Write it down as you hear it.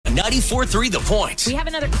94.3 The Point. We have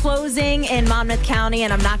another closing in Monmouth County,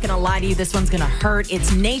 and I'm not going to lie to you, this one's going to hurt.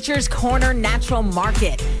 It's Nature's Corner Natural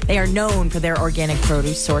Market. They are known for their organic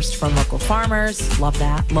produce sourced from local farmers. Love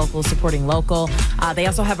that. Local supporting local. They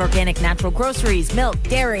also have organic natural groceries, milk,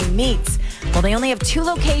 dairy, meats. Well, they only have 2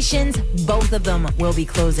 locations. Both of them will be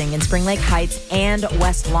closing in Spring Lake Heights and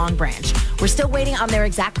West Long Branch. We're still waiting on their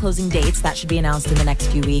exact closing dates. That should be announced in the next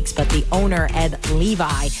few weeks. But the owner, Ed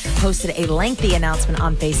Levi, posted a lengthy announcement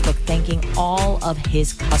on Facebook thanking all of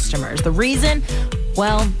his customers. The reason?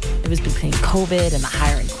 Well, it was between COVID and the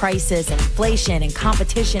hiring crisis and inflation and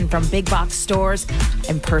competition from big box stores.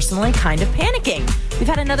 I'm personally kind of panicking. We've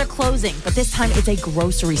had another closing, but this time it's a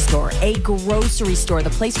grocery store. A grocery store, the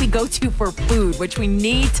place we go to for food, which we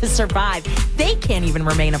need to survive. They can't even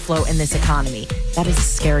remain afloat in this economy. That is a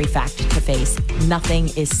scary fact to face. Nothing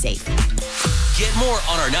is safe. Get more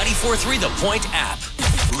on our 94.3 The Point app.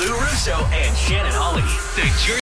 Lou Russo and Shannon Hawley. The